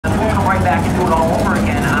back and do it all over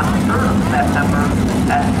again on the 3rd of September.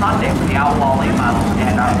 That's Sunday for the Outlaw late models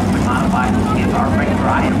and our open modified to give our regular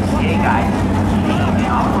IMCA guys the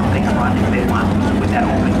outdoor they can run if they want to with that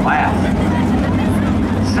open class.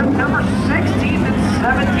 September 16th and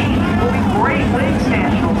 17th will be Great Lakes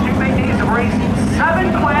Nationals. 2 big days of racing,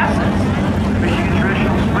 7 classes. Michigan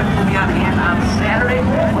Traditional Sprint will be on hand on Saturday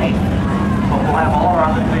only, but we'll have all our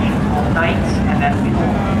other divisions both nights, and then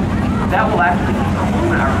that will actually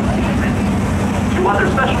conclude our season. 2 other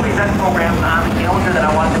special event programs on the calendar that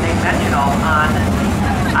I wanted to make mention of on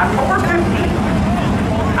October 15th,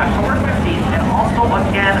 and also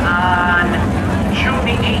again on June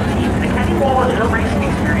the 18th. The Kenny Wallace Racing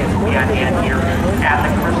Experience will be on hand here at the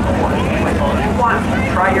Crystal Horse Speedway. So if you want to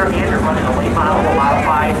try your hand at running a late model, a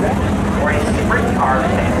modified, or a sprint car, the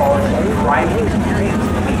Kenny Wallace driving experience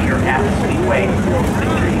will be here at the Speedway.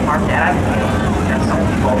 Make sure you mark that out. That's something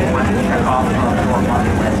people want to check off your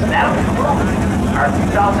bucket list. That'll be our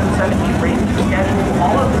 2017 racing schedule.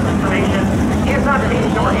 All of this information is on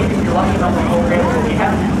page number 8 if you're lucky enough to program. If you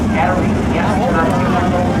haven't had a reason yet,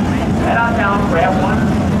 head on down, grab one,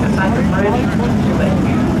 assign your footage so that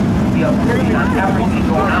you be up to speed on everything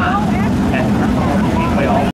going on